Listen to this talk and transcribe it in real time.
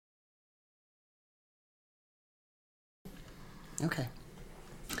Okay.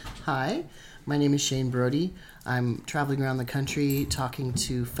 Hi, my name is Shane Brody. I'm traveling around the country talking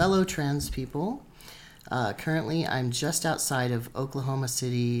to fellow trans people. Currently, I'm just outside of Oklahoma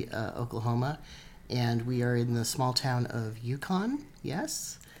City, Oklahoma, and we are in the small town of Yukon,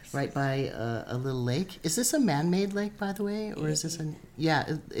 yes? Right by a little lake. Is this a man-made lake, by the way, or is this a...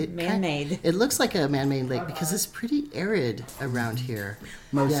 Yeah, Man-made. It looks like a man-made lake because it's pretty arid around here.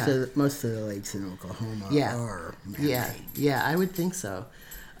 Most of the lakes in Oklahoma are man-made. Yeah, I would think so.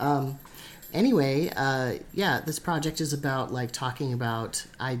 Anyway, this project is about talking about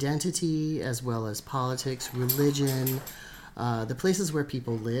identity as well as politics, religion, the places where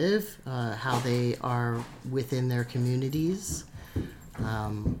people live, how they are within their communities.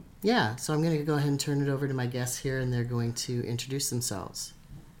 So I'm going to go ahead and turn it over to my guests here, and they're going to introduce themselves.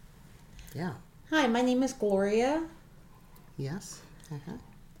 Yeah. Hi, my name is Gloria. Yes. Uh-huh.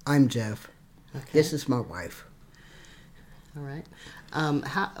 I'm Jeff. Okay. This is my wife. All right.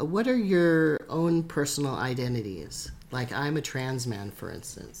 What are your own personal identities? Like, I'm a trans man, for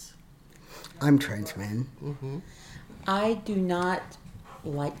instance. I'm trans man. Mm-hmm. I do not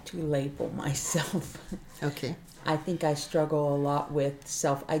like to label myself. Okay. I think I struggle a lot with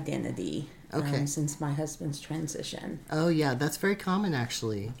self-identity Okay. Since my husband's transition. Oh, yeah, that's very common,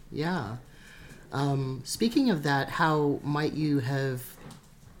 actually. Yeah. Speaking of that, how might you have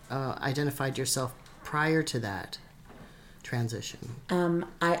identified yourself prior to that transition?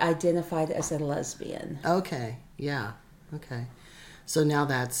 I identified as a lesbian. Okay, yeah, okay. So now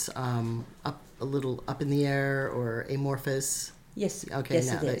that's up a little up in the air or amorphous? Yes, Okay, yes,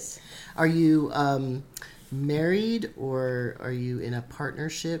 now it is. Are you married, or are you in a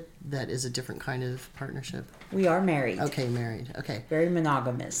partnership that is a different kind of partnership? We are married. Okay, married. Okay. Very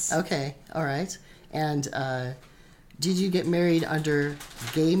monogamous. Okay, all right. And did you get married under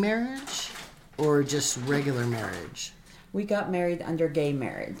gay marriage or just regular marriage? We got married under gay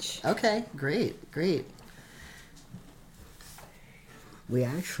marriage. Okay, great. We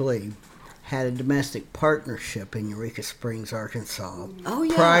actually had a domestic partnership in Eureka Springs, Arkansas. Oh,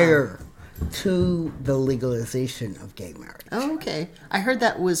 yeah. Prior to the legalization of gay marriage. Oh, okay. I heard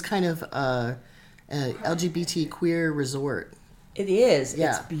that was kind of a LGBT queer resort. It is.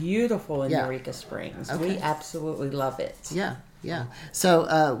 Yeah. It's beautiful in Yeah. Eureka Springs. Okay. We absolutely love it. Yeah.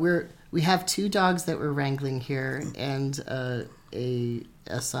 So we have two dogs that we're wrangling here, and a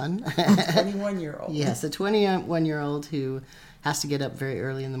son. 21-year-old. Yes, a 21-year-old who has to get up very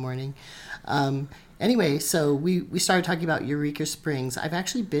early in the morning. Anyway, so we started talking about Eureka Springs. I've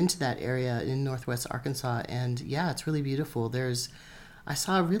actually been to that area in northwest Arkansas, and yeah, it's really beautiful. I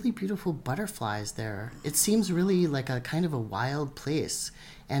saw really beautiful butterflies there. It seems really like a kind of a wild place,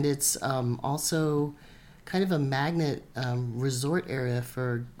 and it's also kind of a magnet resort area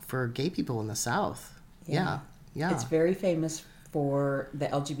for gay people in the South. Yeah. It's very famous for the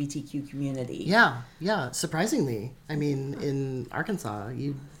LGBTQ community. Yeah. Surprisingly, I mean, in Arkansas,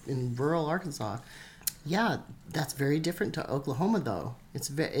 in rural Arkansas, yeah, that's very different to Oklahoma, though.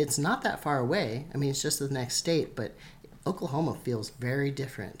 It's not that far away. I mean, it's just the next state, but Oklahoma feels very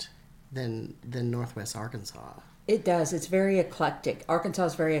different than Northwest Arkansas. It does. It's very eclectic. Arkansas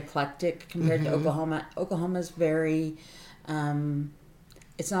is very eclectic compared to Oklahoma. Oklahoma's very,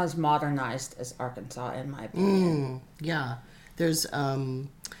 it's not as modernized as Arkansas, in my opinion. Yeah. There's,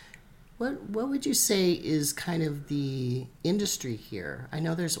 what would you say is kind of the industry here? I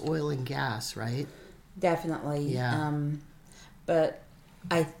know there's oil and gas, right? Definitely. Yeah. But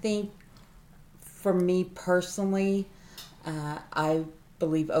I think for me personally, I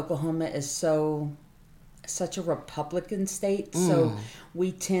believe Oklahoma is such a Republican state. So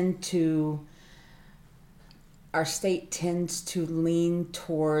our state tends to lean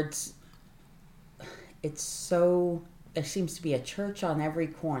towards, there seems to be a church on every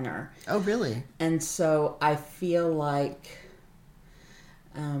corner. Oh, really? And so I feel like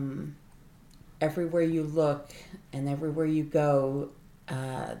everywhere you look and everywhere you go,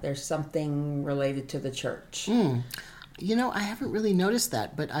 there's something related to the church. You know, I haven't really noticed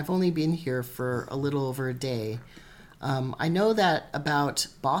that, but I've only been here for a little over a day. I know that about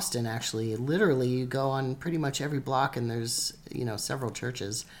Boston, actually. Literally, you go on pretty much every block and there's, several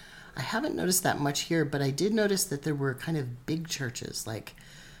churches. I haven't noticed that much here, but I did notice that there were kind of big churches, like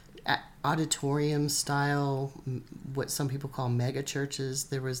auditorium style, what some people call mega churches.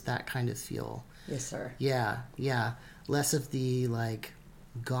 There was that kind of feel. Yes, sir. Yeah. Less of the,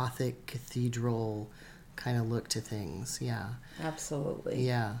 Gothic cathedral kind of look to things. Yeah. Absolutely.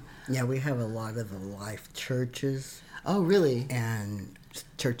 Yeah. Yeah, we have a lot of the life churches. Oh, really? And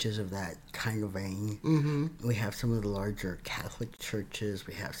churches of that kind of vein. Mm-hmm. We have some of the larger Catholic churches.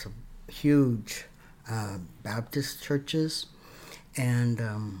 We have some huge Baptist churches. and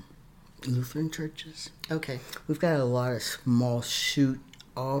Lutheran churches. Okay. We've got a lot of small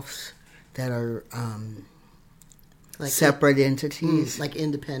shoot-offs that are Like separate entities. like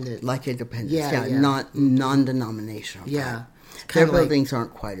independent. Like independents. Yeah, yeah. Not non-denominational. Yeah. Their Kinda like, buildings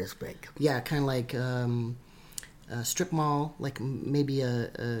aren't quite as big. yeah, kind of like a strip mall, like maybe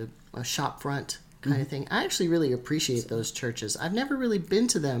a shop front kind of thing. I actually really appreciate those churches. I've never really been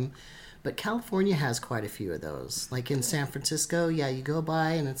to them, but California has quite a few of those. Like in San Francisco, yeah, you go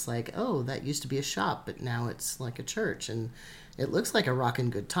by and it's like, oh, that used to be a shop, but now it's like a church. And it looks like a rockin'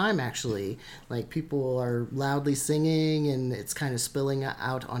 good time, actually. Like people are loudly singing and it's kind of spilling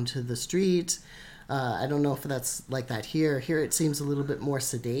out onto the street. I don't know if that's like that here. Here it seems a little bit more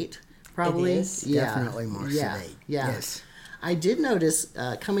sedate, probably. It is. Yeah. Definitely more sedate. Yeah. Yes. I did notice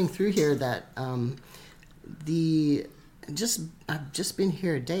coming through here that I've just been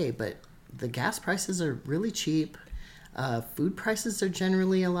here a day, but the gas prices are really cheap. Food prices are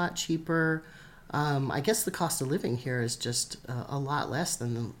generally a lot cheaper. I guess the cost of living here is just a lot less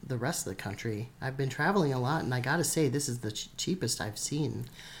than the rest of the country. I've been traveling a lot, and I got to say, this is the cheapest I've seen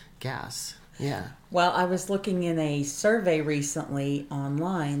gas. Yeah. Well, I was looking in a survey recently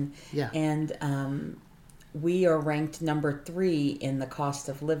online, Yeah. and we are ranked number 3 in the cost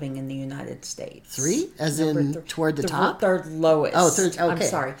of living in the United States. 3? As in toward the top? Third lowest. Oh, third. Okay. I'm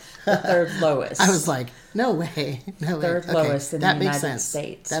sorry, the third lowest. I was like, no way. No way. Third lowest in that the makes United sense.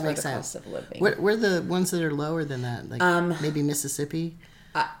 States That for makes the sense. cost of living. Where are the ones that are lower than that? Like maybe Mississippi?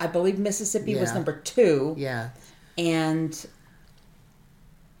 I believe Mississippi was Yeah. number 2, Yeah. and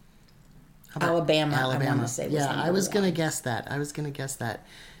How about Alabama. I want to say was yeah, number I was going to 1. guess that.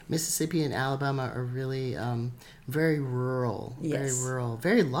 Mississippi and Alabama are really very rural. Yes. Very rural.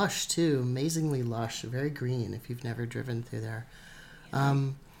 Very lush, too. Amazingly lush. Very green if you've never driven through there.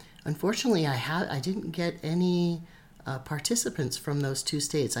 Unfortunately, I didn't get any participants from those 2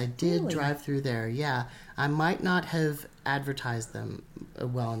 states. I did Really? drive through there. Yeah. I might not have advertised them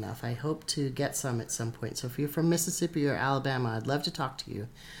well enough. I hope to get some at some point. So if you're from Mississippi or Alabama, I'd love to talk to you.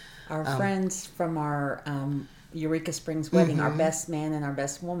 Our friends from our Eureka Springs wedding, our best man and our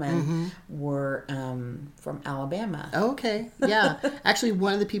best woman, were from Alabama. Okay, yeah. Actually,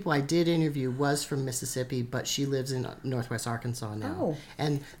 one of the people I did interview was from Mississippi, but she lives in Northwest Arkansas now. Oh.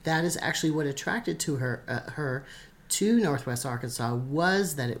 And that is actually what attracted to her to Northwest Arkansas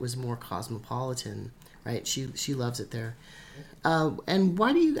was that it was more cosmopolitan, right? She loves it there. And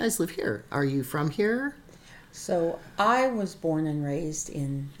why do you guys live here? Are you from here? So I was born and raised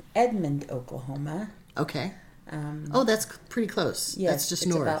in Edmond, Oklahoma. Okay. Oh, that's pretty close. Yes, That's just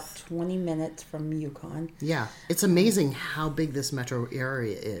it's north. about 20 minutes from Yukon. Yeah. It's amazing how big this metro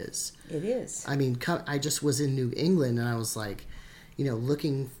area is. It is. I mean, I just was in New England and I was like,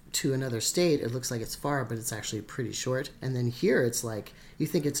 looking to another state, it looks like it's far, but it's actually pretty short. And then here it's like, you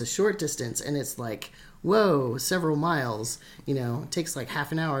think it's a short distance and it's like, whoa, several miles. It takes like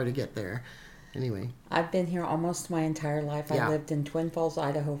half an hour to get there. Anyway. I've been here almost my entire life. Yeah. I lived in Twin Falls,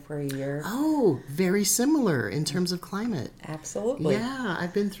 Idaho for a year. Oh, very similar in terms of climate. Absolutely. Yeah,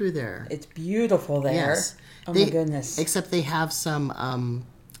 I've been through there. It's beautiful there. Yes. Oh my goodness. Except they have some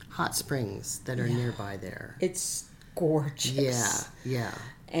hot springs that are nearby there. It's gorgeous. Yeah.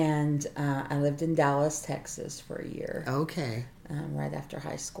 And I lived in Dallas, Texas for a year, Okay. right after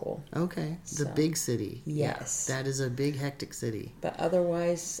high school. Okay. The So, big city. yes. Yeah, that is a big, hectic city. But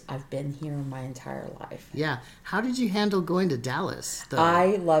otherwise, I've been here my entire life. Yeah. How did you handle going to Dallas, though?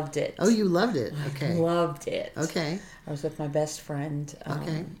 I loved it. Oh, you loved it. Okay. Loved it. Okay. I was with my best friend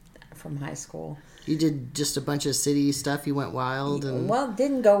Okay. from high school. You did just a bunch of city stuff. You went wild and. Well,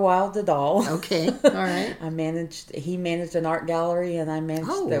 didn't go wild at all. Okay. All right. He managed an art gallery, and I managed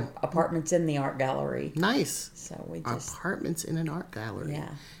Oh. the apartments in the art gallery. Nice. So we just, Apartments in an art gallery. Yeah.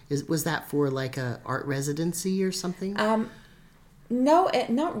 Was that for like a art residency or something? no,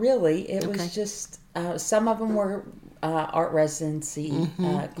 not really. It Okay. was just, some of them were art residency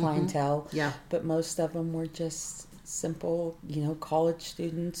clientele. Yeah. But most of them were just simple, college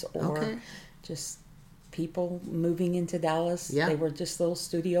students or Okay. just people moving into Dallas. Yeah. They were just little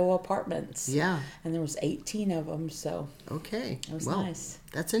studio apartments. Yeah. And there was 18 of them, so Okay. it was well, nice.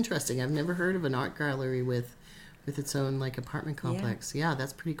 That's interesting. I've never heard of an art gallery with its own like apartment complex. Yeah,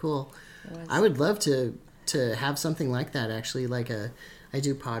 that's pretty cool. It was. I would love to have something like that actually. I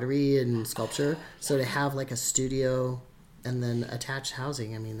do pottery and sculpture, so to have like a studio and then attached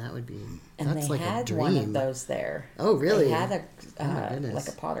housing. I mean, that would be And that's they like a had dream. one of those there. Oh, really? They had my goodness. like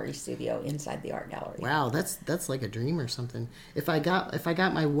a pottery studio inside the art gallery. Wow, that's like a dream or something. If I got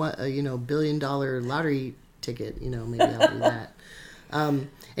my $1 billion lottery ticket, maybe I'll do that.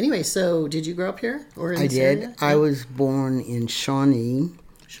 Anyway, so did you grow up here or in I this did. area? I was born in Shawnee,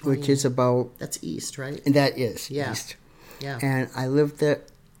 which is about... That's east, right? That is Yeah. east. Yeah. And I lived there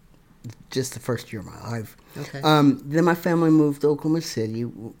just the first year of my life. Okay. Then my family moved to Oklahoma City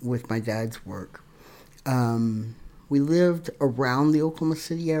with my dad's work. We lived around the Oklahoma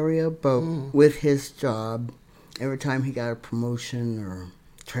City area, but with his job, every time he got a promotion or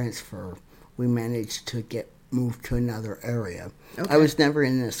transfer, we managed to get moved to another area. Okay. I was never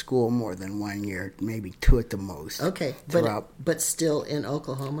in a school more than 1 year, maybe 2 at the most. Okay, but still in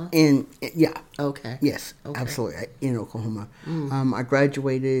Oklahoma? Yeah. Okay. Yes, Okay. absolutely, in Oklahoma. I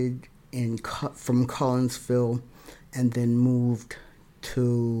graduated from Collinsville and then moved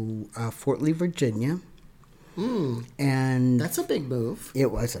to Fort Lee, Virginia. And That's a big move.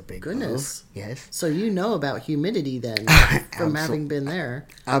 it was a big Goodness. move. Yes, So you know about humidity then from having been there.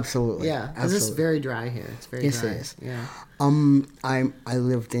 absolutely. Yeah, because it's absolutely. very dry here. It's very Yes, dry. it is. Yeah. I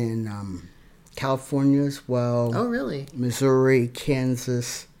lived in California as well. Oh, really? Missouri,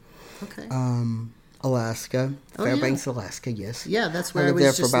 Kansas, Okay. Alaska, Oh, Fairbanks, Alaska. Yes. Yeah, that's I where I lived was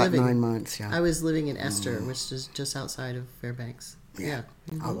there for just about living. 9 months. Yeah. I was living in Esther, which is just outside of Fairbanks. Yeah.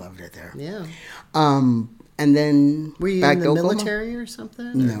 I loved it there. Yeah. And then Were you back in the to Oklahoma? military or something?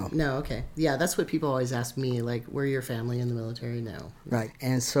 Or- No. No, okay. Yeah, that's what people always ask me, like, were your family in the military? No. Right.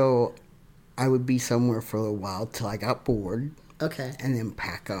 And so I would be somewhere for a little while till I got bored Okay. and then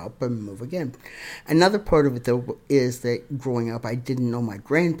pack up and move again. Another part of it, though, is that growing up, I didn't know my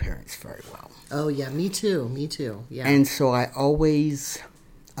grandparents very well. Oh, yeah, me too. Me too. Yeah. And so I always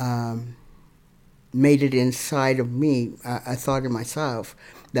made it inside of me. I thought to myself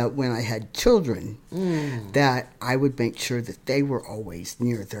that when I had children, that I would make sure that they were always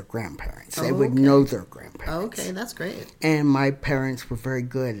near their grandparents. They would okay. know their grandparents. Okay, that's great. And my parents were very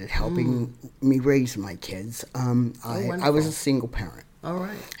good at helping me raise my kids. I was wonderful. a single parent. All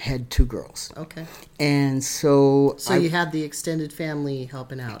right. Had 2 girls. Okay. And so... So you had the extended family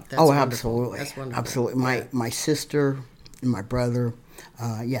helping out. That's oh, wonderful. absolutely. That's wonderful. Absolutely. Yeah. My sister and my brother,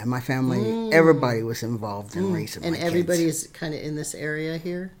 my family, everybody was involved in raising And my kids. everybody is kind of in this area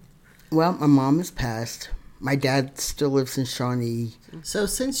here? Well, my mom has passed. My dad still lives in Shawnee. So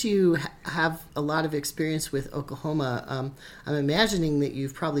since you have a lot of experience with Oklahoma, I'm imagining that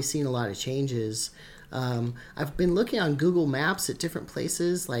you've probably seen a lot of changes. I've been looking on Google Maps at different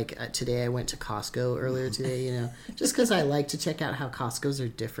places. Like today I went to Costco earlier today, just because I like to check out how Costco's are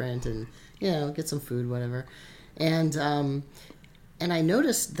different and, get some food, whatever. And I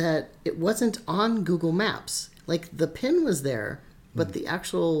noticed that it wasn't on Google Maps. Like the pin was there, but the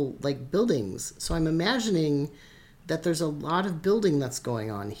actual buildings. So I'm imagining that there's a lot of building that's going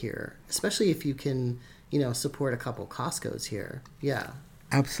on here, especially if you can, support a couple Costco's here. Yeah.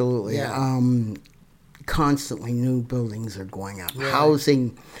 Absolutely. Yeah. Constantly new buildings are going up. Right.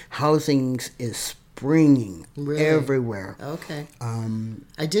 Housing is springing Really? everywhere. Okay.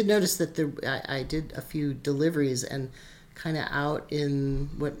 I did notice that I did a few deliveries and kind of out in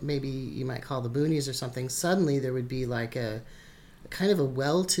what maybe you might call the boonies or something. Suddenly there would be like a kind of a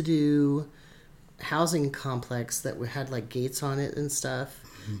well-to-do housing complex that had like gates on it and stuff,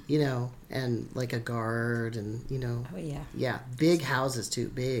 and like a guard and, Oh, yeah. Yeah, big houses too.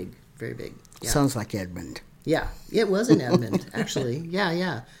 Big, very big. Yeah. Sounds like Edmond. Yeah, it was in Edmond, actually.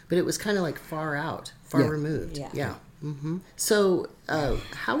 Yeah. But it was kind of like far out, far Yeah. removed. Yeah. Mm-hmm. So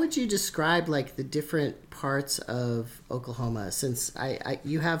how would you describe like the different parts of Oklahoma? Since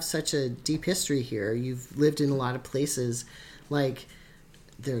you have such a deep history here, you've lived in a lot of places. Like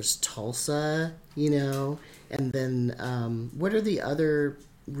there's Tulsa, and then what are the other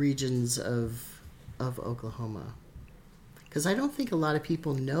regions of Oklahoma? Because I don't think a lot of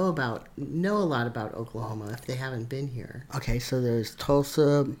people know a lot about Oklahoma if they haven't been here. Okay, so there's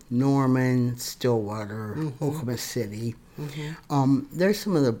Tulsa, Norman, Stillwater, Oklahoma City. There's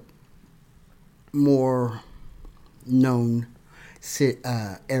some of the more known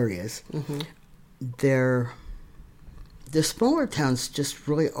areas. The smaller towns just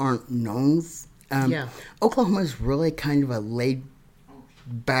really aren't known. Oklahoma is really kind of a laid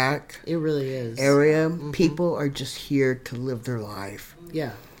back It really is. area. People are just here to live their life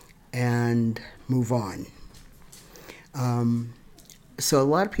Yeah. and move on. So a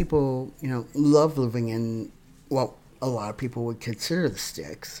lot of people, love living in what a lot of people would consider the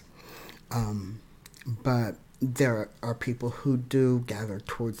sticks. But there are people who do gather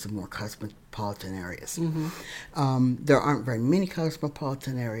towards the more cosmopolitan areas. There aren't very many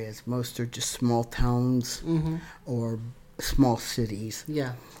cosmopolitan areas. Most are just small towns or small cities.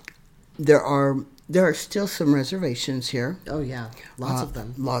 Yeah. There are still some reservations here. Oh, yeah. Lots of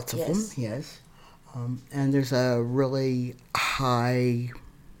them. Lots of Yes. them, yes. And there's a really high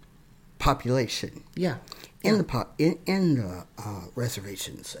population Yeah. in the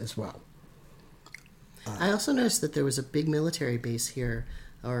reservations as well. I also noticed that there was a big military base here,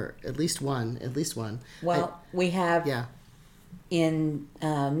 or at least one. Well, we have Yeah. in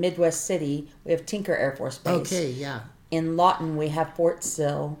Midwest City, we have Tinker Air Force Base. Okay, yeah. In Lawton, we have Fort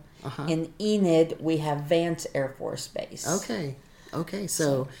Sill. Uh-huh. In Enid, we have Vance Air Force Base. Okay.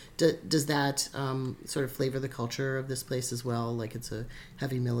 So does that sort of flavor the culture of this place as well? Like it's a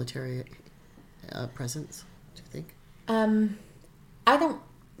heavy military presence, do you think? I don't.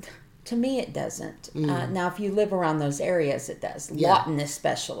 To me, it doesn't. Now, if you live around those areas, it does. Yeah. Lawton,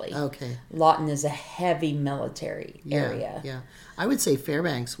 especially. Okay. Lawton is a heavy military area. Yeah. I would say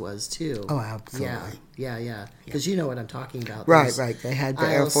Fairbanks was too. Oh, absolutely. Yeah. Because you know what I'm talking about. Right. There's They had the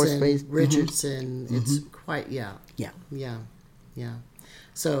Air Force Eielson, Base. Richardson. It's quite, yeah. Yeah.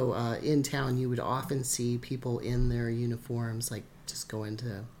 So in town, you would often see people in their uniforms, like just going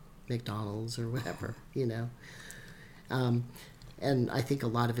to McDonald's or whatever, you know. And I think a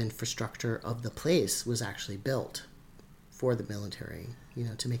lot of infrastructure of the place was actually built for the military, you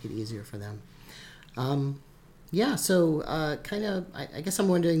know, to make it easier for them. So kind of, I guess I'm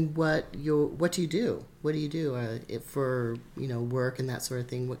wondering what do you do? What do you do for, you know, work and that sort of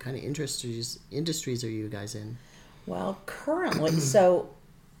thing? What kind of industries are you guys in? Well, currently,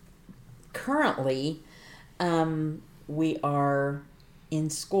 we are in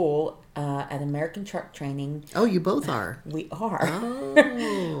school at American Truck Training. Oh, you both are? We are.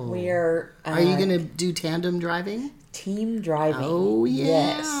 Oh. We are. Are you going to do tandem driving? Team driving. Oh,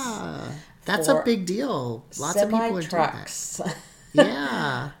 yeah. Yes. That's a big deal. Lots of people are doing semi-trucks.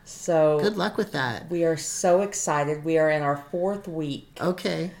 Yeah. So good luck with that. We are so excited. We are in our 4th week.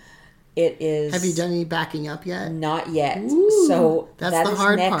 Okay. It is. Have you done any backing up yet? Not yet. Ooh, so that's the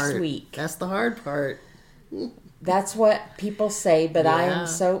hard next part. week. That's the hard part. That's what people say, but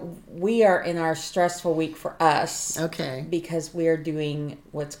we are in our stressful week for us. Okay. Because we are doing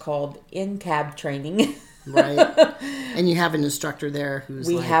what's called in-cab training. Right. And you have an instructor there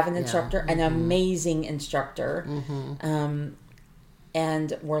We have an instructor, an amazing instructor.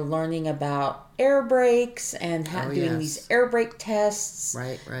 And we're learning about air brakes and doing these air brake tests.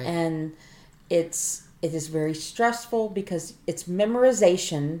 Right. And it is very stressful because it's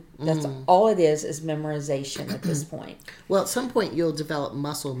memorization. That's all it is memorization at this point. Well, at some point you'll develop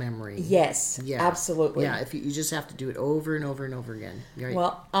muscle memory. Yes, absolutely. Yeah, if you just have to do it over and over and over again. Right.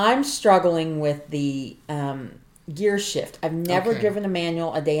 Well, I'm struggling with the gear shift. I've never driven a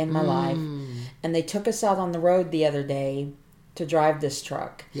manual a day in my life. And they took us out on the road the other day to drive this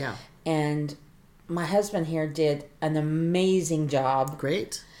truck. Yeah. And my husband here did an amazing job.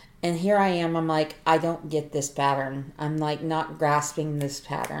 Great. And here I am, I'm like, I don't get this pattern. I'm like not grasping this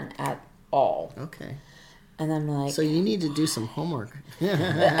pattern at all. Okay. And I'm like... So you need to do some homework.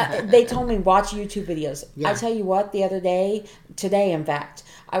 They told me watch YouTube videos. Yeah. I tell you what, today in fact,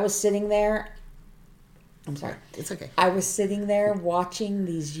 I was sitting there... I'm sorry. It's okay. I was sitting there watching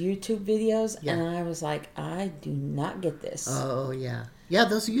these YouTube videos, Yeah. and I was like, I do not get this. Oh, yeah. Yeah,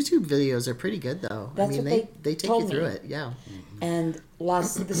 those YouTube videos are pretty good, though. That's what they take told you through me. it. Yeah. And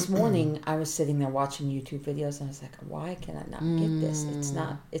this morning, I was sitting there watching YouTube videos, and I was like, why can I not get this?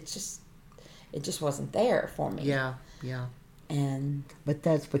 It just wasn't there for me. Yeah. But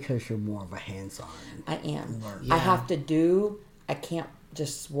that's because you're more of a hands-on. I am. Yeah. I have to do. I can't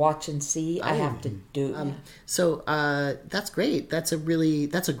just watch and see. I have to do. So that's great. That's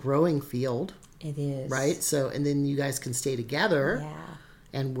a growing field. It is. Right? So, and then you guys can stay together. Yeah.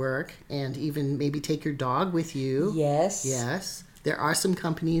 And work, and even maybe take your dog with you. Yes. There are some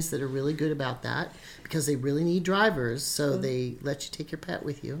companies that are really good about that because they really need drivers, so they let you take your pet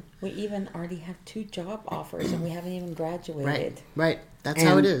with you. We even already have 2 job offers, and we haven't even graduated. Right. That's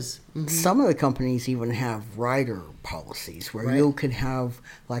how it is. Some of the companies even have rider policies where you can have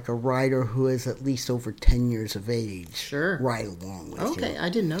like a rider who is at least over 10 years of age ride along with you. Okay, I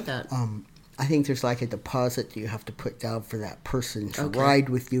didn't know that. I think there's like a deposit you have to put down for that person to ride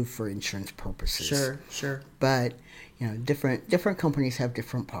with you for insurance purposes. Sure. But, you know, different companies have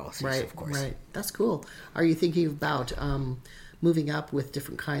different policies, of course. Right. That's cool. Are you thinking about moving up with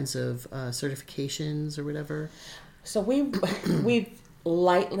different kinds of certifications or whatever? So we've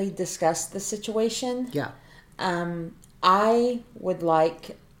lightly discussed the situation. Yeah. I would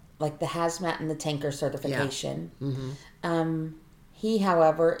like the hazmat and the tanker certification. Yeah. He,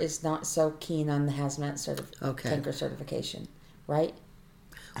 however, is not so keen on the hazmat tanker certification, right?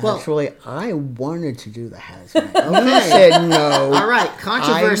 Well, actually, I wanted to do the hazmat. I said no. All right,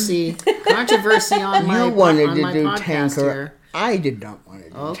 controversy on my You wanted to do podcast tanker. here. I did not want to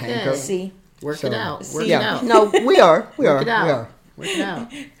do tanker. See, Work it out. Work it Yeah, out. no, we are. Work it out. We are. Work it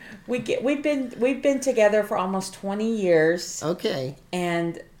out. We've been together for almost 20 years, Okay.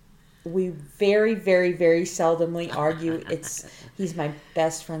 and we very, very, very seldomly argue. He's my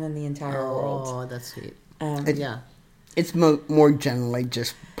best friend in the entire world. Oh, that's sweet. Yeah. It's more generally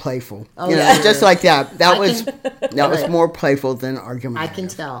just playful. Oh, you know, yeah. just like that. That was Right. more playful than argumentative. I can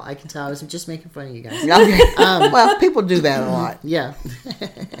tell. I was just making fun of you guys. Okay. Well, people do that a lot. Yeah.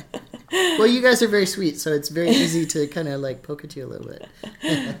 Well, you guys are very sweet, so it's very easy to kind of like poke at you a little bit.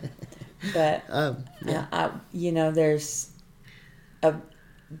 But there's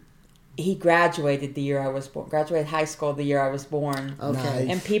he graduated the year I was born. Graduated high school the year I was born. Okay. Nice.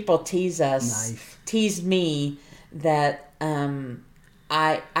 And people tease me that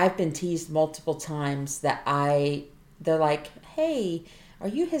I've been teased multiple times that they're like, hey, are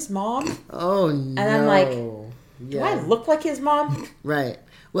you his mom? Oh no. And I'm like, do I look like his mom? Right.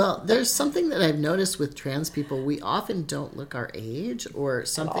 Well, there's something that I've noticed with trans people. We often don't look our age or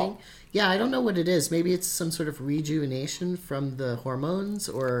something. Yeah, I don't know what it is. Maybe it's some sort of rejuvenation from the hormones,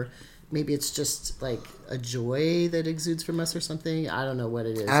 or maybe it's just like a joy that exudes from us or something. I don't know what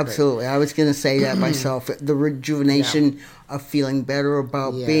it is. Absolutely. I was going to say that myself. The rejuvenation of feeling better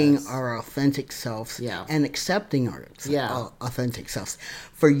about being our authentic selves and accepting our authentic selves.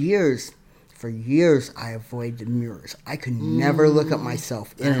 For years, I avoided mirrors. I could never look at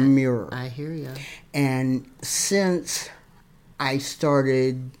myself in a mirror. I hear you. And since I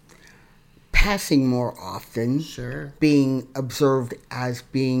started passing more often, being observed as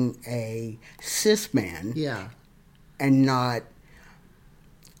being a cis man, and not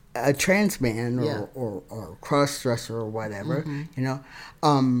a trans man or cross-dresser or whatever, you know,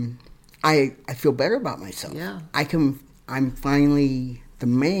 I feel better about myself. Yeah. I'm finally the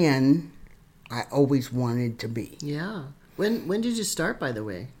man I always wanted to be. Yeah. When did you start, by the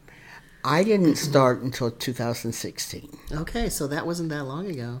way? I didn't start until 2016. Okay, so that wasn't that long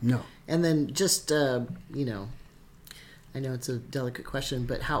ago. No. And then just, I know it's a delicate question,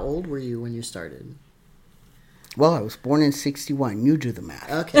 but how old were you when you started? Well, I was born in 61. You do the math.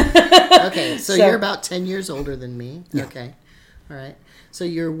 Okay. Okay, so you're about 10 years older than me. Yeah. Okay. All right. So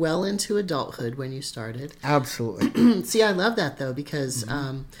you're well into adulthood when you started. Absolutely. See, I love that, though, because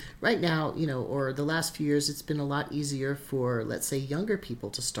right now, or the last few years, it's been a lot easier for, let's say, younger people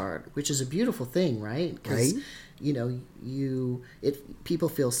to start, which is a beautiful thing, right? Because, people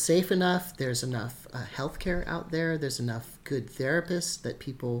feel safe enough. There's enough healthcare out there. There's enough good therapists that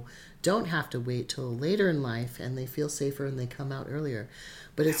people don't have to wait till later in life, and they feel safer and they come out earlier.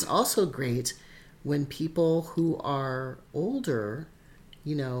 But it's also great when people who are older,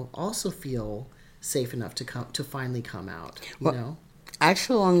 also feel safe enough to finally come out.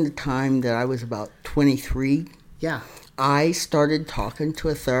 Actually, along the time that I was about 23, I started talking to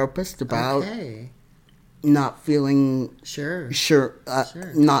a therapist about not feeling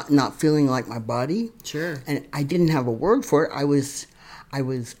not feeling like my body. Sure. And I didn't have a word for it. I was a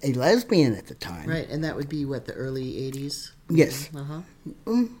lesbian at the time. Right, and that would be what, the early 80s? Yes. Middle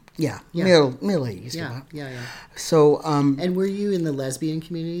 80s. Yeah. So, and were you in the lesbian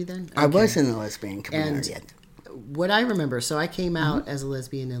community then? Okay. I was in the lesbian community. And what I remember, so I came out as a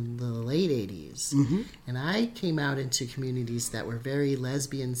lesbian in the late 80s, and I came out into communities that were very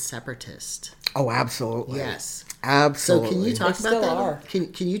lesbian separatist. Oh, absolutely. Yes. Absolutely. So can you talk about that? Are.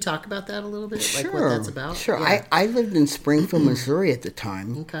 Can you talk about that a little bit? Sure. Like what that's about? Sure. Yeah. I lived in Springfield, Missouri at the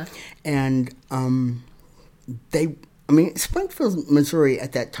time. Okay. And Springfield, Missouri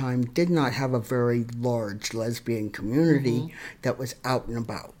at that time did not have a very large lesbian community that was out and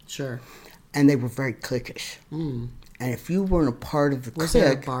about. Sure. And they were very cliquish. And if you weren't a part of the Was clique...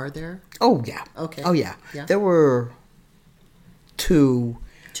 there a bar there? Oh, yeah. Okay. Oh, yeah. There were two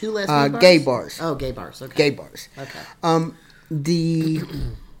lesbian bars? gay bars. Oh, gay bars. Okay. Gay bars. Okay. The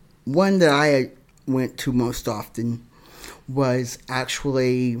one that I went to most often was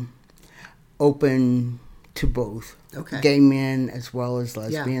actually open to both gay men as well as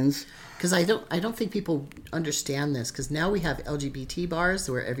lesbians. Because I don't think people understand this, because now we have LGBT bars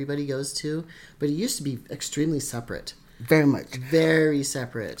where everybody goes to, but it used to be extremely separate. Very much. Very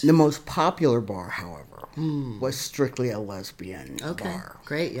separate. The most popular bar, however, was strictly a lesbian bar.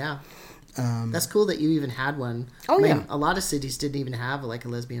 Great, yeah. That's cool that you even had one. Oh, yeah. A lot of cities didn't even have like a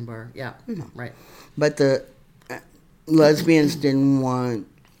lesbian bar. Yeah, right. But the lesbians didn't want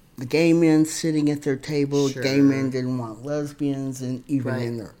the gay men sitting at their table. Sure. Gay men didn't want lesbians and even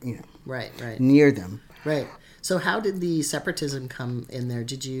in their, right. near them. Right. So how did the separatism come in there?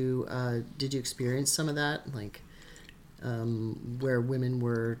 Did you experience some of that, like where women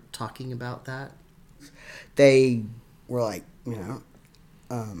were talking about that? They were like,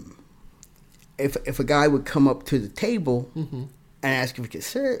 if a guy would come up to the table and ask if he could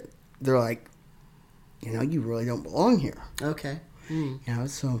sit, they're like, you really don't belong here. Okay.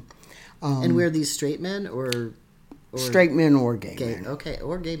 So. And were these straight men or straight men or gay men? Okay,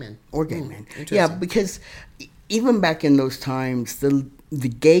 or gay men. Or gay men. Interesting. Yeah, because even back in those times, the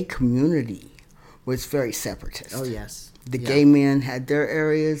gay community was very separatist. Oh, yes. The gay men had their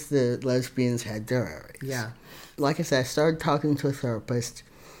areas, the lesbians had their areas. Yeah. Like I said, I started talking to a therapist,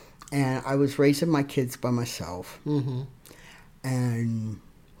 and I was raising my kids by myself. Mm-hmm. And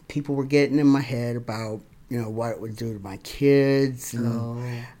people were getting in my head about, what it would do to my kids.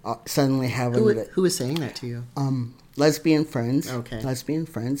 And suddenly having... Who was saying that to you? Lesbian friends. Okay. Lesbian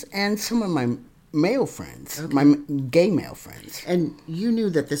friends. And some of my male friends. Okay. My gay male friends. And you knew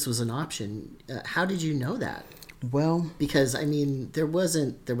that this was an option. How did you know that? Well, because there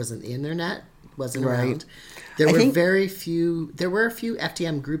wasn't the internet, wasn't right. around. There were a few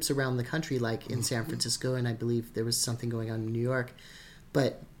FTM groups around the country, like in San Francisco, and I believe there was something going on in New York,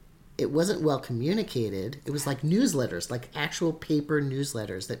 but it wasn't well communicated. It was like newsletters, like actual paper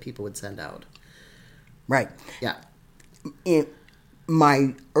newsletters that people would send out. Right. Yeah.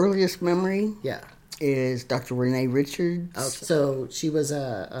 My earliest memory yeah. is Dr. Renee Richards. Oh, so she was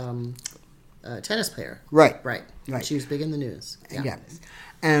a tennis player. Right. Right. She was big in the news. Yeah.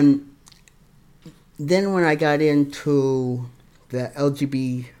 And then when I got into the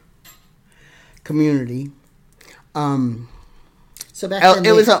LGBT community, so back then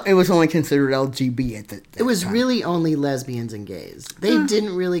it was only considered LGBT at that It was time. really only lesbians and gays. They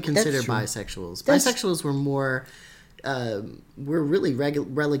didn't really consider bisexuals. Bisexuals were more... we're really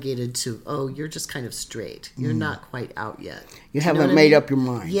relegated to, you're just kind of straight. You're not quite out yet. You haven't made up your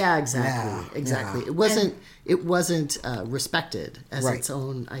mind. Yeah, exactly. Yeah. It wasn't respected as its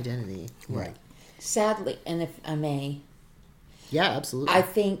own identity. Right. Sadly, and if I may, yeah, absolutely. I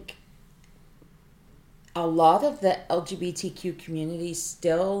think a lot of the LGBTQ community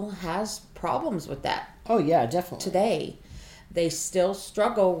still has problems with that. Oh yeah, definitely. Today, they still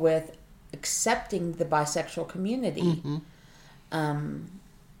struggle with accepting the bisexual community. Mm-hmm.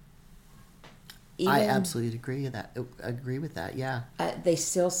 I absolutely agree with that. Yeah. They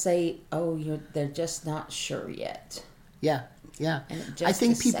still say, they're just not sure yet. Yeah. Yeah. I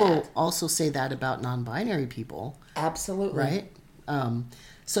think people also say that about non-binary people. Absolutely. Right?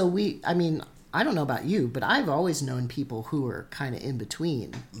 I don't know about you, but I've always known people who are kind of in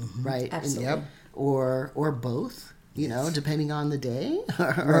between, right? Absolutely. Or both. Depending on the day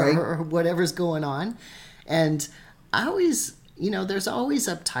or whatever's going on. And I always, there's always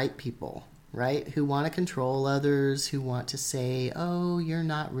uptight people, right? Who want to control others, who want to say, oh, you're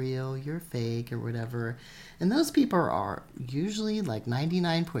not real, you're fake or whatever. And those people are usually like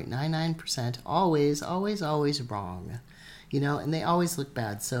 99.99% always wrong, and they always look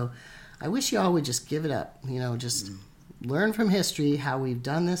bad. So I wish you all would just give it up, learn from history how we've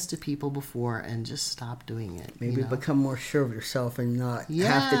done this to people before and just stop doing it. Maybe become more sure of yourself and not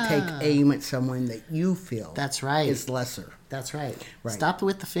have to take aim at someone that you feel is lesser. That's right. Stop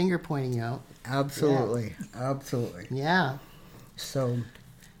with the finger pointing out. Absolutely. Yeah. Absolutely. Yeah. So,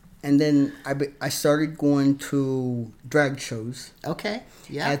 and then I started going to drag shows. Okay.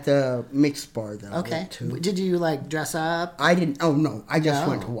 Yeah. At the mixed bar that I went to. Did you dress up? I didn't. Oh no, I just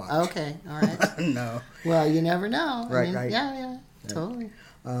went to watch. Okay. All right. No. Well, you never know. Right. Yeah. Totally.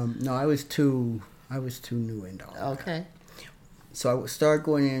 No, I was too new into all that. Okay. So I started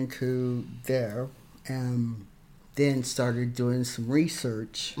going into there, and then started doing some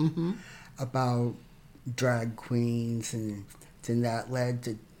research about drag queens, and then that led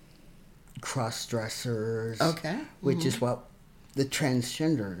to cross-dressers. Okay. Which is what the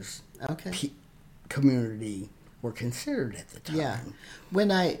transgenders community were considered at the time. Yeah. When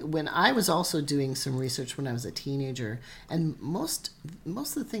I was also doing some research when I was a teenager, and most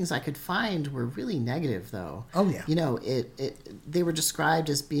of the things I could find were really negative, though. Oh yeah. They were described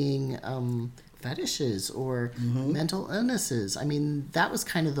as being fetishes or mental illnesses. I mean, that was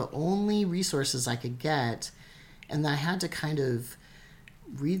kind of the only resources I could get, and I had to kind of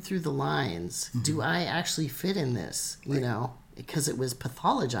read through the lines. Do I actually fit in this? Because it was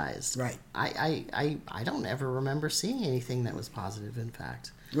pathologized. Right. I don't ever remember seeing anything that was positive, in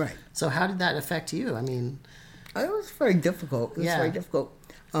fact. Right. So how did that affect you? I mean... It was very difficult. Very difficult.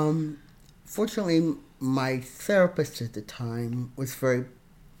 Fortunately, my therapist at the time was very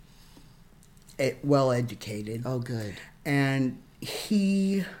well educated. Oh, good. And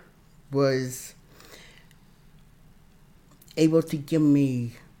he was able to give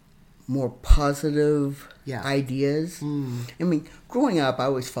me more positive ideas. I mean, growing up, I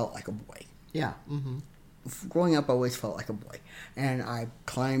always felt like a boy. Yeah. Mm-hmm. growing up, I always felt like a boy. And I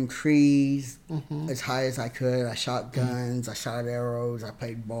climbed trees as high as I could. I shot guns. I shot arrows. I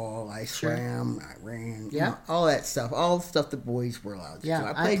played ball. I swam. I ran. Yeah. All that stuff. All the stuff that boys were allowed to Yeah, do.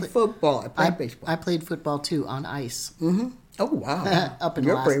 I played football. I played baseball. I played football too on ice. Oh, wow. Up in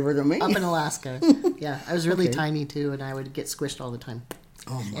You're Alaska. braver than me. Up in Alaska. Yeah, I was really Okay. tiny too, and I would get squished all the time.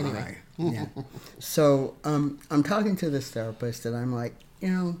 Oh, my. Anyway. Yeah. So I'm talking to this therapist, and I'm like,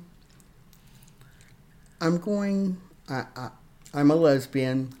 I'm a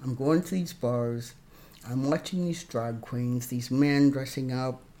lesbian. I'm going to these bars. I'm watching these drag queens, these men dressing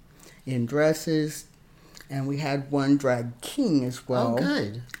up in dresses. And we had one drag king as well. Oh,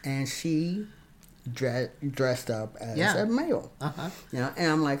 good. And she dressed up as Yeah. a male. Uh-huh.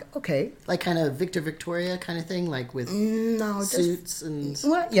 And I'm like, okay. Like kind of Victoria kind of thing, like with No, suits and...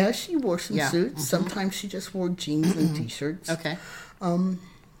 Well, yeah, she wore some Yeah. suits. Sometimes she just wore jeans and T-shirts. Okay.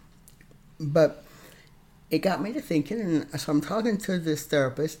 But it got me to thinking, and so I'm talking to this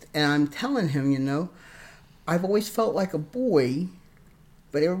therapist, and I'm telling him, I've always felt like a boy,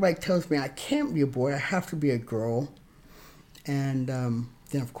 but everybody tells me I can't be a boy, I have to be a girl. And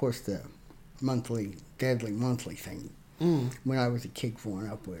then, of course, the deadly monthly thing, when I was a kid growing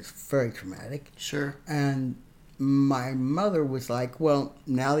up, was very traumatic. Sure. And my mother was like, well,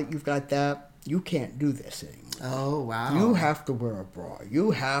 now that you've got that, you can't do this anymore. Oh, wow. You have to wear a bra.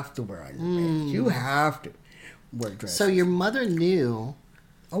 You have to wear underpants. You have to wear dresses. So your mother knew,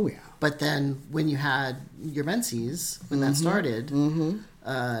 Oh, yeah. but then when you had your menses, when that started, then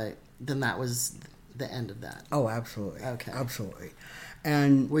that was the end of that. Oh, absolutely. Okay. Absolutely.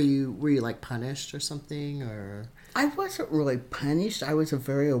 And Were you like punished or something, or? I wasn't really punished. I was a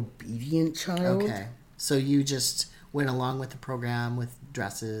very obedient child. Okay. So you just went along with the program with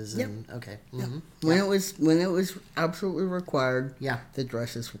dresses and okay. Mm-hmm. When it was absolutely required, Yeah. the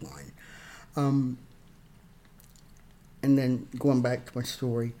dresses won. And then going back to my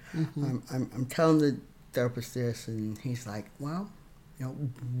story, I'm telling the therapist this, and he's like, well,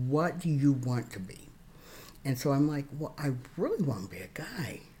 what do you want to be? And so I'm like, well, I really want to be a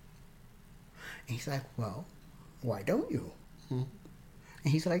guy. And he's like, well, why don't you? And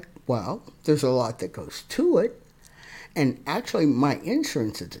he's like, well, there's a lot that goes to it. And actually, my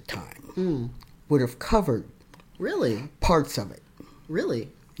insurance at the time would have covered Really? parts of it. Really?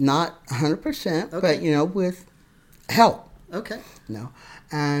 Not 100%, Okay. but, with help. Okay.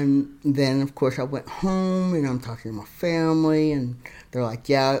 And then, of course, I went home, and I'm talking to my family, and they're like,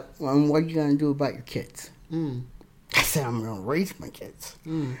 yeah, well, what are you going to do about your kids? I said, I'm going to raise my kids.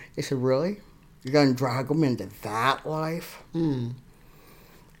 They said, really? You're going to drag them into that life? And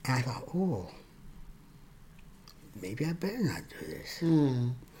I thought, oh, maybe I better not do this.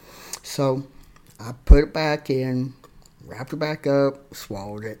 So I put it back in, wrapped it back up,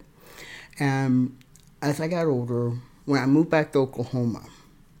 swallowed it. And as I got older, when I moved back to Oklahoma,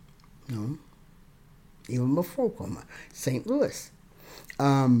 even before Oklahoma, St. Louis,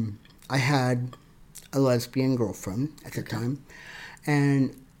 I had a lesbian girlfriend at the time,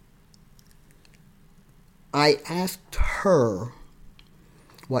 and I asked her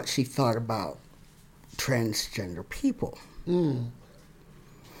what she thought about transgender people. And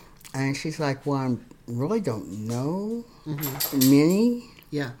she's like, well, I really don't know many.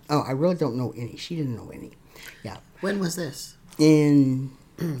 Yeah. Oh, I really don't know any. She didn't know any. Yeah. When was this? In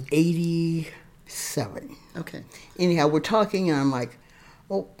 87. Okay. Anyhow, we're talking, and I'm like,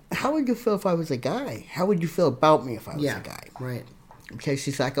 well, how would you feel if I was a guy? How would you feel about me if I was a guy? Right. Okay,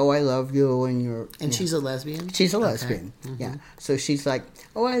 she's like, oh, I love you, and you're... And she's a lesbian? She's a Okay. lesbian, yeah. So she's like,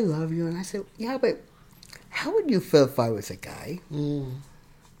 oh, I love you. And I said, yeah, but how would you feel if I was a guy? And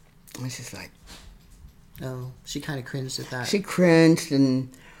she's like... Oh, she kind of cringed at that. She cringed, and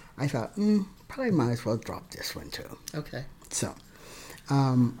I thought, probably might as well drop this one, too. Okay. So,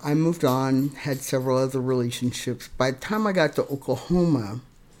 I moved on, had several other relationships. By the time I got to Oklahoma...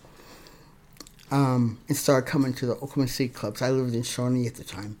 and started coming to the Oklahoma City clubs. I lived in Shawnee at the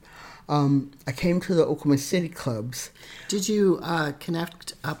time. I came to the Oklahoma City clubs. Did you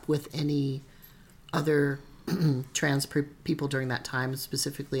connect up with any other trans people during that time?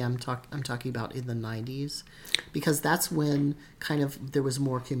 Specifically, I'm talking about in the 90s, because that's when kind of there was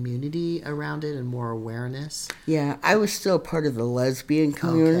more community around it and more awareness. Yeah, I was still part of the lesbian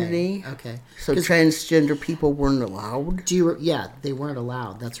community. Okay. So transgender people weren't allowed. They weren't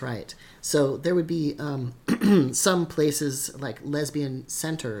allowed. That's right. So there would be some places like lesbian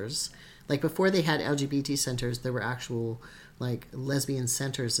centers. Like before they had LGBT centers, there were actual like lesbian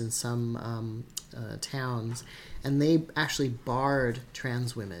centers in some towns, and they actually barred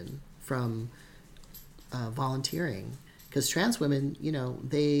trans women from volunteering because trans women,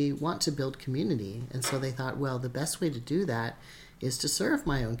 they want to build community. And so they thought, well, the best way to do that is to serve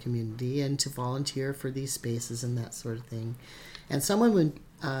my own community and to volunteer for these spaces and that sort of thing. And some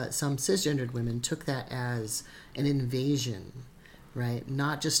cisgendered women took that as an invasion, right?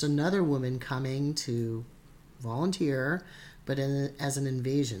 Not just another woman coming to volunteer, but as an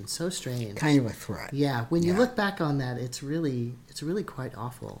invasion. So strange. Kind of a threat. Yeah. When you look back on that, it's really quite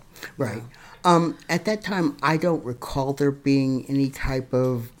awful. Right. At that time, I don't recall there being any type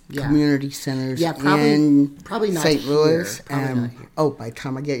of community centers probably not St. Louis. Here. By the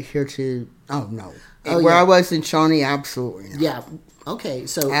time I get here to, no. Oh, Where I was in Shawnee, absolutely not. Yeah. Okay,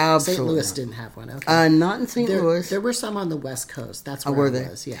 so St. Louis didn't have one. Okay. Not in St. Louis. There were some on the West Coast. That's where I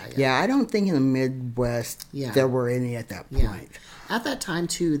was. Yeah, I don't think in the Midwest there were any at that point. Yeah. At that time,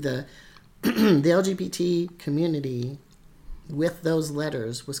 too, the LGBT community with those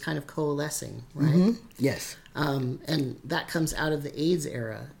letters was kind of coalescing, right? Mm-hmm. Yes. And that comes out of the AIDS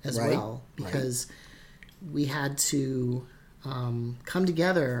era as well, because we had to come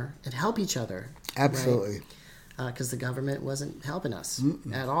together and help each other. Absolutely. Right? Because the government wasn't helping us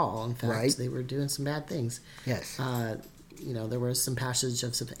at all. In fact, they were doing some bad things. Yes. There was some passage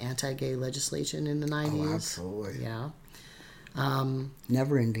of some anti-gay legislation in the 90s. Oh, absolutely. Yeah.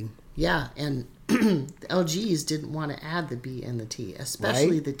 Never ending. Yeah, and the LGs didn't want to add the B and the T,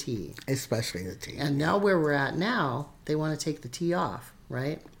 especially the T. Especially the T. And now where we're at now, they want to take the T off,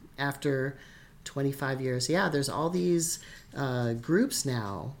 right? After 25 years. Yeah, there's all these groups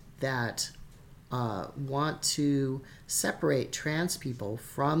now that want to separate trans people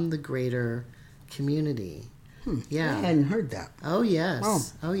from the greater community. Yeah. I hadn't heard that. Oh, yes. Wow.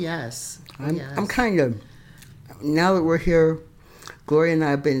 Oh, yes. I'm kind of, now that we're here, Gloria and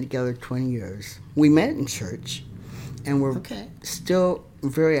I have been together 20 years. We met in church, and we're still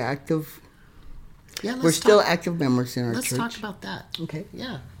very active. Yeah, we're still active members in our church. Let's talk about that. Okay.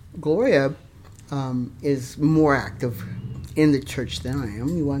 Yeah. Gloria is more active in the church than I am.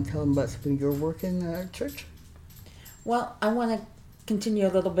 You want to tell them about some of your work in the church? Well, I want to continue a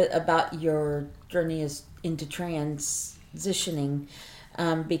little bit about your journey into transitioning,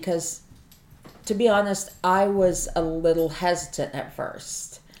 because, to be honest, I was a little hesitant at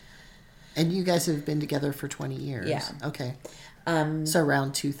first. And you guys have been together for 20 years. Yeah. Okay. So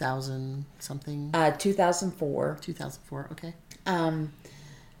around 2000 something? 2004. 2004, okay.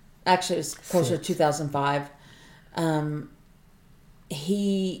 Actually, it was closer to 2005.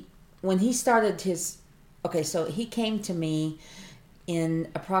 When he started his... Okay, so he came to me in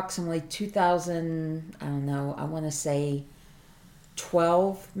approximately 2000, I don't know, I want to say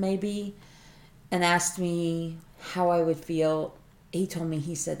 12 maybe, and asked me how I would feel. He told me,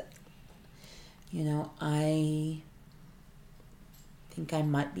 he said, I think I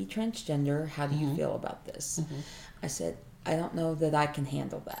might be transgender. How do you feel about this? Mm-hmm. I said, I don't know that I can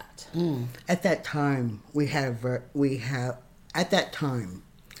handle that. At that time, we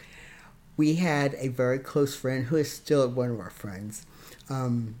had a very close friend who is still one of our friends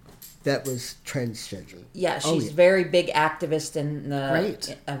that was transgender. Yeah, she's very big activist in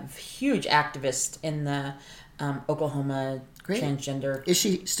the a huge activist in the Oklahoma transgender. Is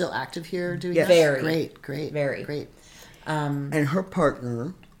she still active here doing that? Very. Great. And her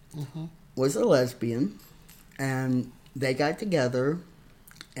partner was a lesbian, and they got together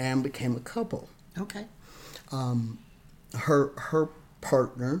and became a couple. Okay. Her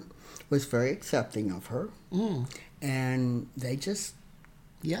partner was very accepting of her, and they just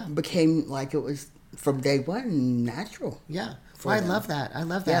became like it was from day one natural. Yeah. Well, I love that.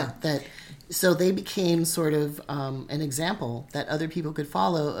 That so they became sort of an example that other people could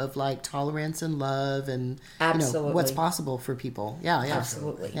follow of like tolerance and love and what's possible for people. Yeah,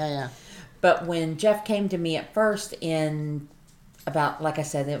 absolutely. Yeah. But when Jeff came to me at first in about, like I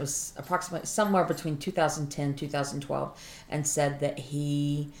said, it was approximately somewhere between 2010 2012, and said that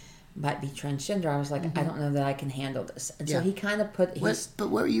he might be transgender, I was like, I don't know that I can handle this. And so he kind of put his... But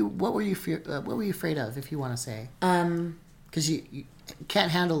what were you afraid of, if you want to say? Because you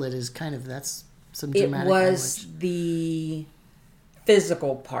can't handle it is kind of, that's some dramatic language. It was the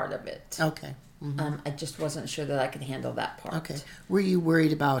physical part of it. Okay. Mm-hmm. I just wasn't sure that I could handle that part. Okay. Were you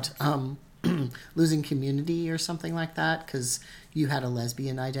worried about losing community or something like that because you had a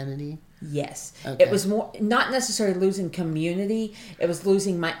lesbian identity? Yes. Okay. It was more, not necessarily losing community, it was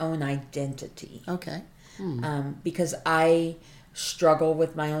losing my own identity. Okay. Because I struggle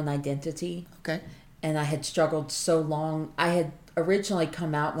with my own identity. Okay. And I had struggled so long. I had originally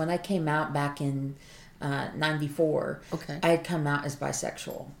come out, when I came out back in 94, I had come out as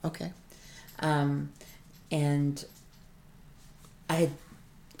bisexual. Okay. And I had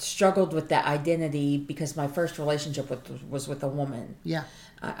struggled with that identity because my first relationship was with a woman. Yeah.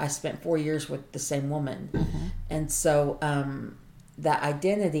 I spent 4 years with the same woman. And so that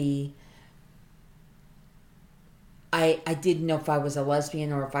identity, I didn't know if I was a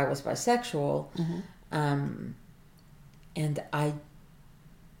lesbian or if I was bisexual.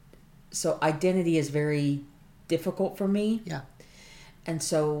 So identity is very difficult for me. Yeah. And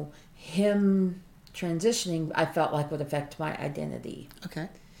so him transitioning, I felt like would affect my identity. Okay.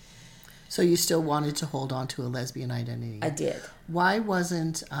 So you still wanted to hold on to a lesbian identity? I did. Why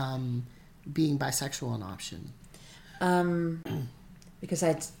wasn't being bisexual an option? Because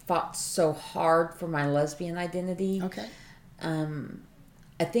I fought so hard for my lesbian identity. Okay.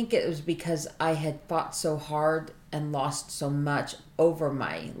 I think it was because I had fought so hard and lost so much over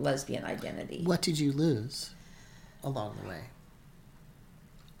my lesbian identity. What did you lose along the way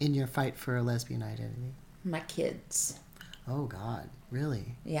in your fight for a lesbian identity? My kids. Oh, God.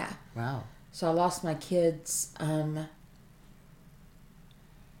 Really? Yeah. Wow. So I lost my kids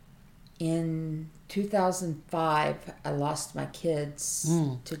in 2005. I lost my kids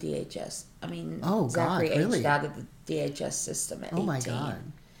to DHS. I mean, Zachary God, really? aged out of the DHS system at 18. Oh, my God.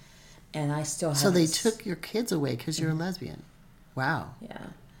 And I still have... So they took your kids away because you're a lesbian. Wow. Yeah.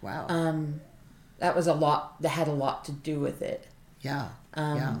 Wow. That was a lot. That had a lot to do with it. Yeah.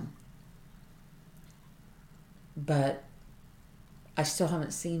 Yeah. But I still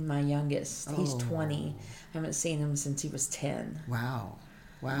haven't seen my youngest. He's 20. I haven't seen him since he was 10. Wow.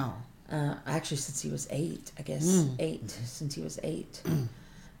 Wow. Actually, since he was 8, I guess. 8. Since he was 8.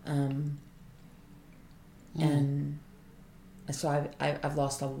 And so I've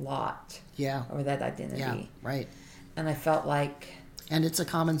lost a lot over that identity. Yeah, right. And I felt like... And it's a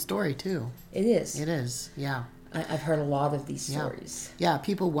common story, too. It is. It is, yeah. I've heard a lot of these stories. Yeah,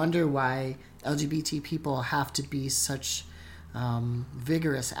 people wonder why LGBT people have to be such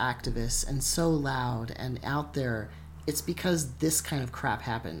vigorous activists and so loud and out there. It's because this kind of crap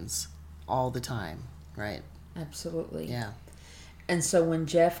happens all the time, right? Absolutely. Yeah. And so when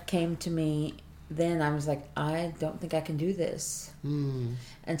Jeff came to me, then I was like, I don't think I can do this. And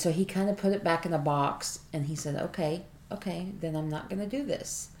so he kind of put it back in a box and he said, okay, then I'm not going to do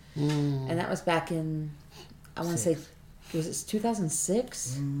this. And that was back in, I want to say, was it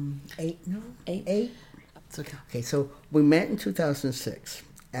 2006? 8, no? 8? It's okay. Okay, so we met in 2006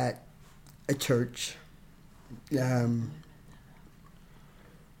 at a church. No,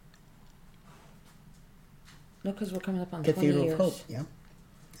 because we're coming up on 20 Cathedral years. of Hope, yeah.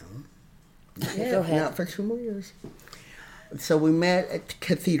 Go ahead. Not for 2 more years. So we met at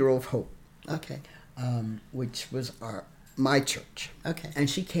Cathedral of Hope. Okay. Which was my church. Okay. And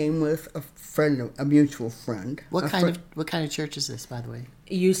she came with a mutual friend. What kind of church is this, by the way?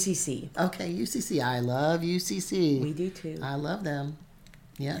 UCC. Okay, UCC. I love UCC. We do too. I love them.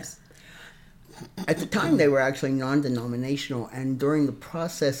 Yes. At the time, they were actually non-denominational, and during the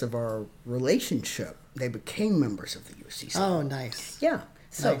process of our relationship, they became members of the UCC. Oh, nice. Yeah.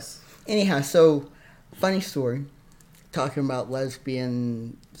 So, Nice. anyhow, funny story, talking about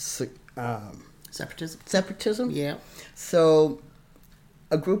lesbian Separatism? Yeah. So,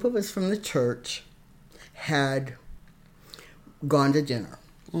 a group of us from the church had gone to dinner.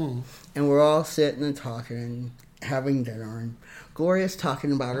 And we're all sitting and talking and having dinner. And Gloria's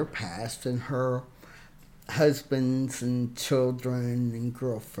talking about her past and her husbands and children and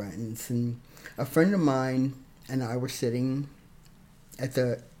girlfriends. And a friend of mine and I were sitting at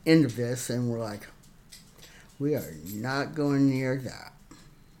the end of this, and we're like, we are not going near that.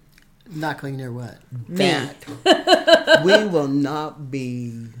 Not going near what? That. We will not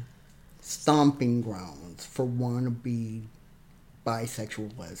be stomping grounds for wannabe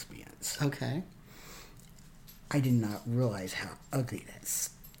bisexual lesbians. Okay. I did not realize how ugly that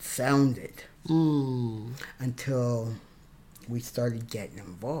sounded until we started getting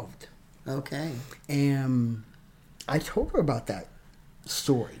involved. Okay. And I told her about that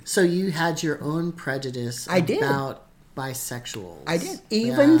story. So you had your own prejudice about bisexuals. I did.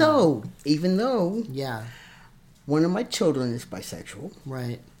 Even though yeah, one of my children is bisexual.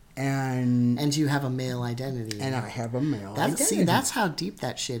 right. And you have a male identity. And I have a male identity. See, that's how deep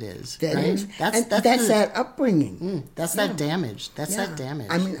that shit is. That right? is. That's that upbringing. That's that damage. That's that damage.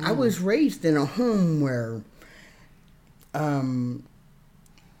 I mean, I was raised in a home where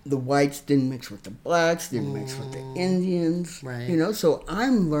the whites didn't mix with the blacks, didn't mix with the Indians. Right. You know, so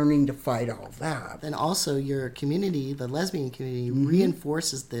I'm learning to fight all that. And also your community, the lesbian community,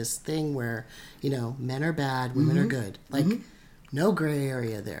 reinforces this thing where, men are bad, women are good. Like, no gray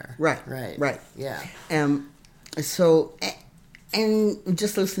area there. Right. Yeah. So, and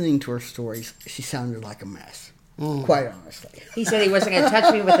just listening to her stories, she sounded like a mess. quite honestly. He said he wasn't going to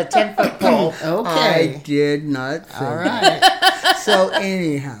touch me with a 10-foot pole. Okay. I did not say All that. right. So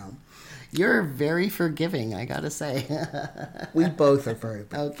anyhow, You're very forgiving, I gotta say. we both are very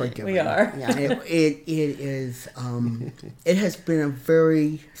Okay. forgiving. We are. Yeah. It is. It has been a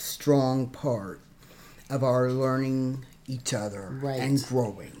very strong part of our learning each other Right. and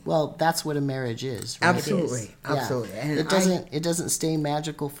growing. Well, that's what a marriage is, right? Absolutely, Yeah. absolutely. And It doesn't stay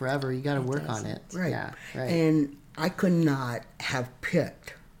magical forever. You got to work on it. Right. Yeah. Right. And I could not have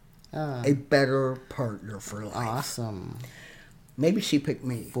picked a better partner for life. Awesome. Maybe she picked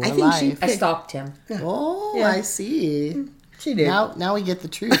me. For I think she life. I picked. stalked him. Oh, Yeah. I see. She did. Now we get the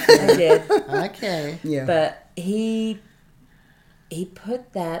truth. I did. Okay. Yeah. But he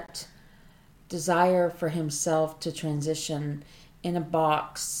put that desire for himself to transition in a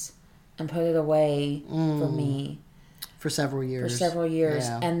box and put it away for me For several for years. several years.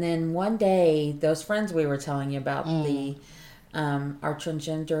 Yeah. And then one day, those friends we were telling you about, the our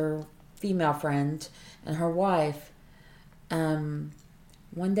transgender female friend and her wife,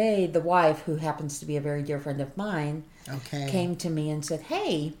 one day the wife, who happens to be a very dear friend of mine, Okay. came to me and said,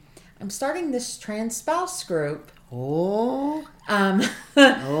 "Hey, I'm starting this trans spouse group." Oh. Um,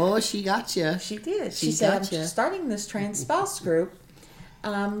 Oh, she got you. she did. She She said, gotcha. "I'm starting this trans spouse group.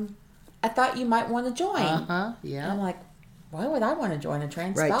 I thought you might want to join." And Yeah. I'm like, "Why would I want to join a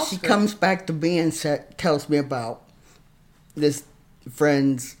trans Right. spouse She group?" comes back to me and tells me about this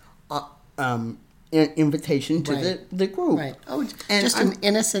friend's invitation to Right. the group. Right. Oh, And just an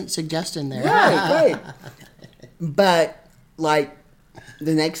innocent suggestion there. Right, right. But like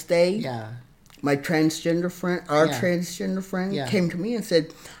the next day, Yeah. my transgender friend, our Yeah. transgender friend, Yeah. came to me and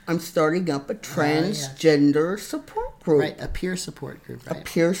said, "I'm starting up a transgender support group, Right. A peer support group. a Right.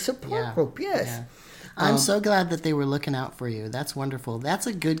 peer support group." Yes. Yeah. I'm so glad that they were looking out for you. That's wonderful. That's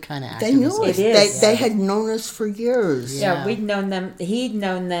a good kind of They activism. knew us. It is. They had known us for years. Yeah. Yeah, we'd known them. He'd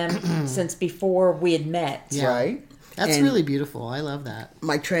known them since before we had met. Yeah. Right. That's And really beautiful. I love that.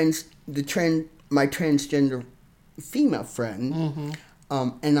 my transgender female friend,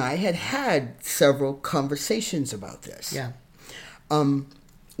 and I had several conversations about this. Yeah.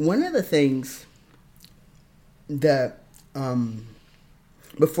 One of the things that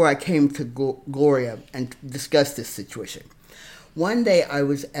before I came to Gloria and discussed this situation, one day I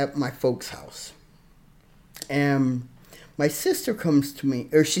was at my folks' house, and my sister comes to me,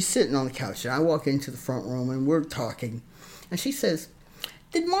 or she's sitting on the couch, and I walk into the front room, and we're talking, and she says,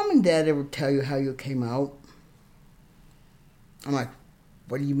 "Did Mom and Dad ever tell you how you came out?" I'm like,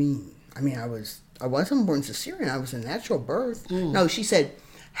 "What do you mean?" I mean, I wasn't born cesarean. I was a natural birth. No, she said,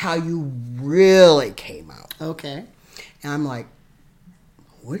 "How you really came out." Okay. And I'm like,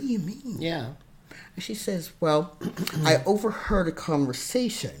 "What do you mean?" Yeah. And she says, "Well, I overheard a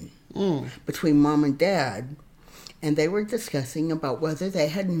conversation between Mom and Dad, and they were discussing about whether they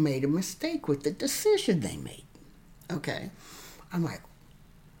had made a mistake with the decision they made." Okay. I'm like,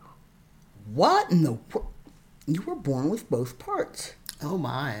 "What in the world? You were born with both parts." Oh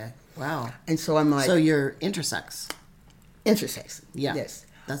my. Wow. And so I'm like, So you're intersex. intersex. Yeah. Yes.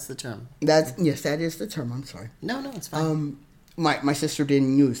 That's the term. That is the term. I'm sorry. No, it's fine. My sister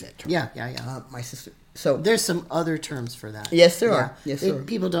didn't use that term. Yeah. My sister. So There's some other terms for that. Yes, there are. Yes, there are.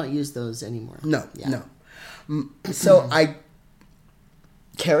 People don't use those anymore. no, Yeah. no. So I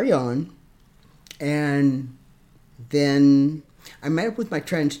carry on, and then I met up with my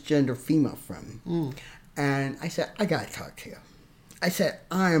transgender female friend, and I said, "I gotta talk to you." I said,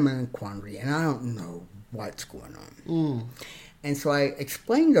 "I am in a quandary, and I don't know what's going on." And so I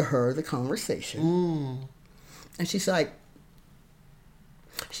explained to her the conversation, and she's like,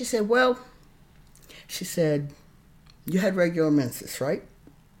 she said, "You had regular menses, right?"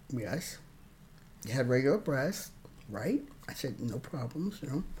 "Yes." "You had regular breasts, right?" I said, "No problems, you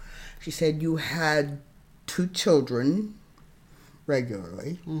know." She said, "You had 2 children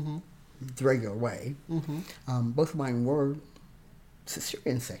regularly, the regular way. Both of mine were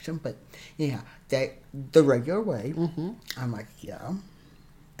cesarean section, but yeah, the regular way." I'm like, "Yeah."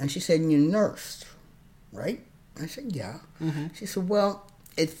 And she said, "You nursed, right?" I said, "Yeah." She said, "Well,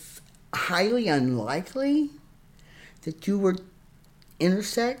 it's highly unlikely that you were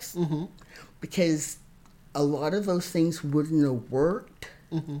intersex because a lot of those things wouldn't have worked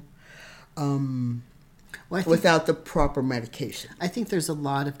Well, I think, without the proper medication." I think there's a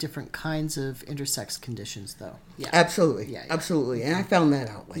lot of different kinds of intersex conditions, though. Yeah. Absolutely. Yeah. Absolutely. And I found that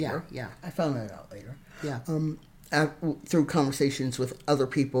out later. Yeah. I found that out later. Yeah. through conversations with other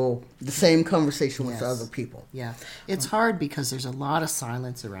people, the same conversation with Yes. other people. Yeah. It's hard because there's a lot of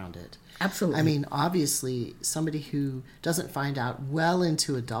silence around it. Absolutely. I mean, obviously, somebody who doesn't find out well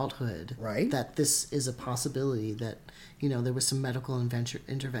into adulthood Right. that this is a possibility, that, there was some medical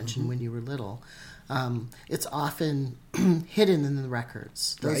intervention when you were little, it's often hidden in the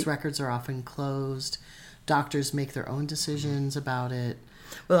records. Those Right. records are often closed. Doctors make their own decisions about it.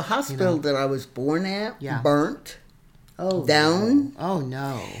 Well, the hospital that I was born at Yeah. burnt Oh, down, no. Oh,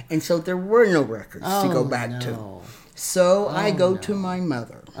 no. and so there were no records to go back to. no. So I go no. to my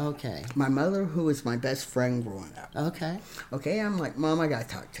mother. Okay. My mother, who was my best friend growing up. Okay. Okay, I'm like, Mom, I gotta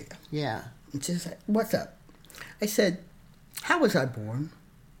talk to you. Yeah. And she said, what's up? I said, how was I born?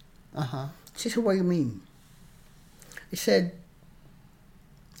 Uh-huh. She said, what do you mean? I said,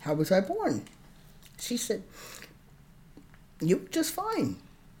 how was I born? She said, you were just fine.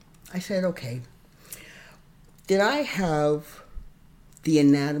 I said, okay. Did I have the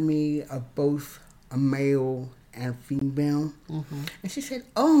anatomy of both a male and female? Mm-hmm. And she said,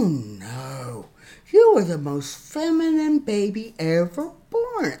 oh no, you were the most feminine baby ever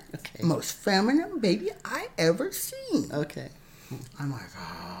born. Okay. Most feminine baby I ever seen. Okay. I'm like,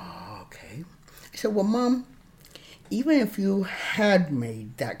 oh, okay. I said, well, Mom, even if you had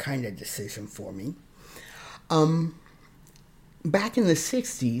made that kind of decision for me, back in the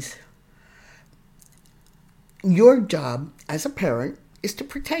 60s, your job as a parent is to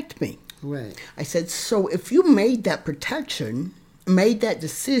protect me. Right. I said, so if you made that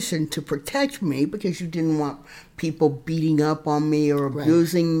decision to protect me because you didn't want people beating up on me or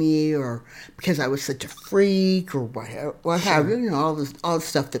abusing me, or because I was such a freak or what have you, all the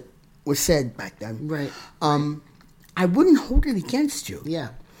stuff that was said back then. Right. I wouldn't hold it against you. Yeah.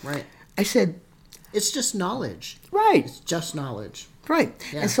 Right. I said, It's just knowledge. right. It's just knowledge. Right.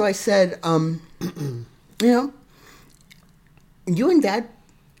 Yeah. And so I said, you and Dad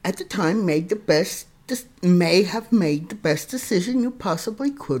at the time may have made the best decision you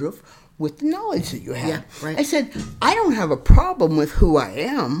possibly could have with the knowledge that you had. Yeah, right. I said, I don't have a problem with who I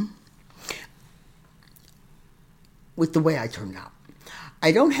am, with the way I turned out.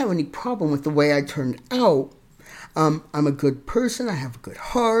 I don't have any problem with the way I turned out. I'm a good person. I have a good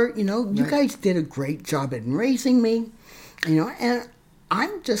heart. You guys did a great job in raising me, and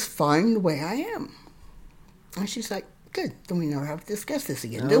I'm just fine the way I am. And she's like, good. Then we never have to discuss this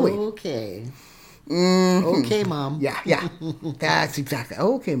again, do we? Okay. Mm-hmm. Okay, Mom. Yeah. That's exactly.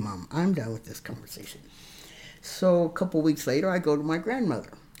 Okay, Mom, I'm done with this conversation. So a couple weeks later, I go to my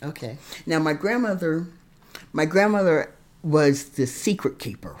grandmother. Okay. Now, my grandmother was the secret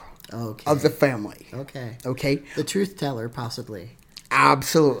keeper of the family. Okay. Okay? The truth teller, possibly.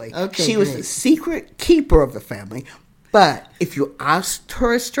 Absolutely. Okay, she was great. the secret keeper of the family. But if you asked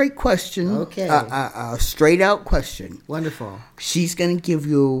her a straight question, Okay. a straight out question, Wonderful. she's going to give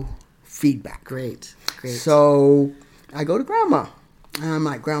you feedback. Great. So I go to Grandma. And I'm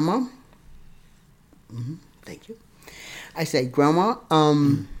like, Grandma, thank you. I say, Grandma,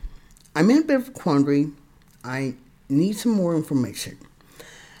 I'm in a bit of a quandary. I need some more information.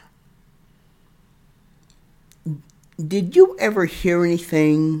 Did you ever hear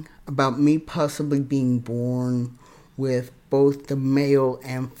anything about me possibly being born with both the male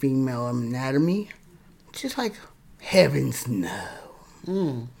and female anatomy? She's like, heavens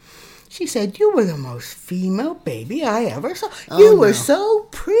no. She said, you were the most female baby I ever saw. You were so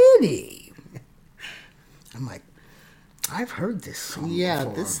pretty. I'm like, I've heard this song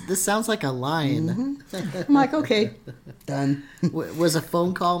before. This sounds like a line. I'm like, okay, done. Was a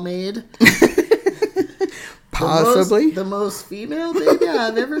phone call made? Possibly. The most female baby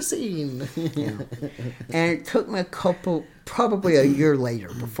I've ever seen. Yeah. And it took me probably a year later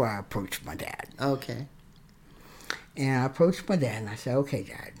before I approached my dad. Okay. And I approached my dad and I said, okay,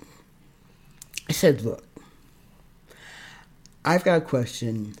 Dad. I said, look, I've got a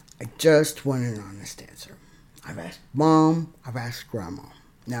question. I just want an honest answer. I've asked Mom, I've asked Grandma.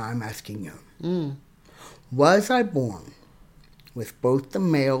 Now I'm asking you. Was I born with both the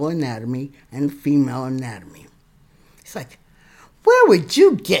male anatomy and the female anatomy? It's like, where would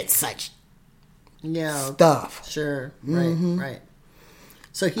you get such stuff? Sure. Right.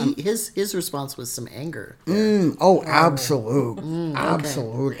 So his response was some anger. Absolute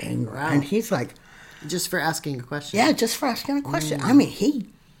anger. Wow. And he's like, Just for asking a question. yeah, just for asking a question. I mean, he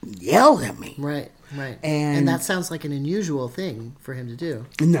yelled at me. Right. And that sounds like an unusual thing for him to do.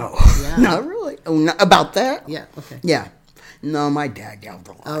 No, Yeah. not really. Oh, no, about that? Yeah, okay. Yeah. No, my dad yelled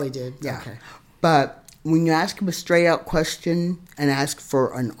a lot. Oh, he did? Yeah. Okay. But when you ask him a straight out question and ask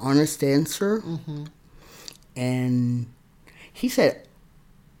for an honest answer, and he said,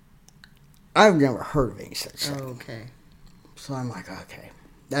 I've never heard of any such thing. Okay. So I'm like, okay,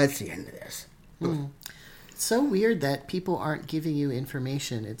 that's the end of this. It's so weird that people aren't giving you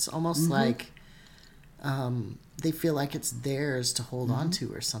information. It's almost like they feel like it's theirs to hold on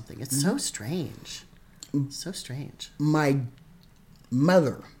to or something. It's so strange. So strange. My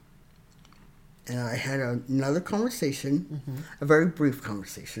mother and I had another conversation, a very brief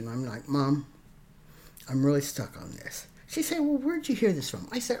conversation. I'm like, Mom, I'm really stuck on this. She said, well, where'd you hear this from?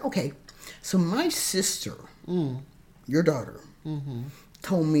 I said, okay, so my sister, your daughter,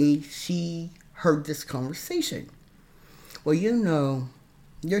 told me she heard this conversation. Well, you know,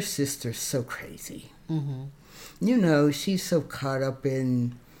 your sister's so crazy. You know, she's so caught up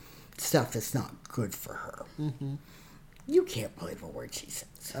in stuff that's not good for her. You can't believe a word she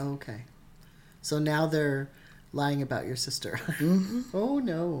says. Okay. So now they're lying about your sister. Oh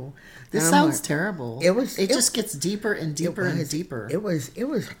no, this And I'm sounds like, terrible. it just gets deeper and deeper and deeper. It was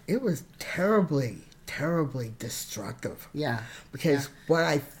terribly, terribly destructive. Yeah. Because what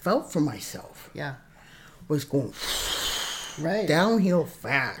I felt for myself Yeah. was going Right. downhill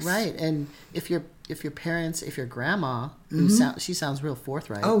fast. Right. And if your parents, if your grandma, who she sounds real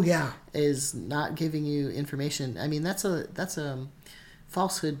forthright. Oh yeah. Is not giving you information. I mean, that's a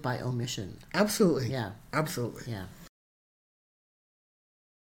falsehood by omission. Absolutely. Yeah. Absolutely. Yeah.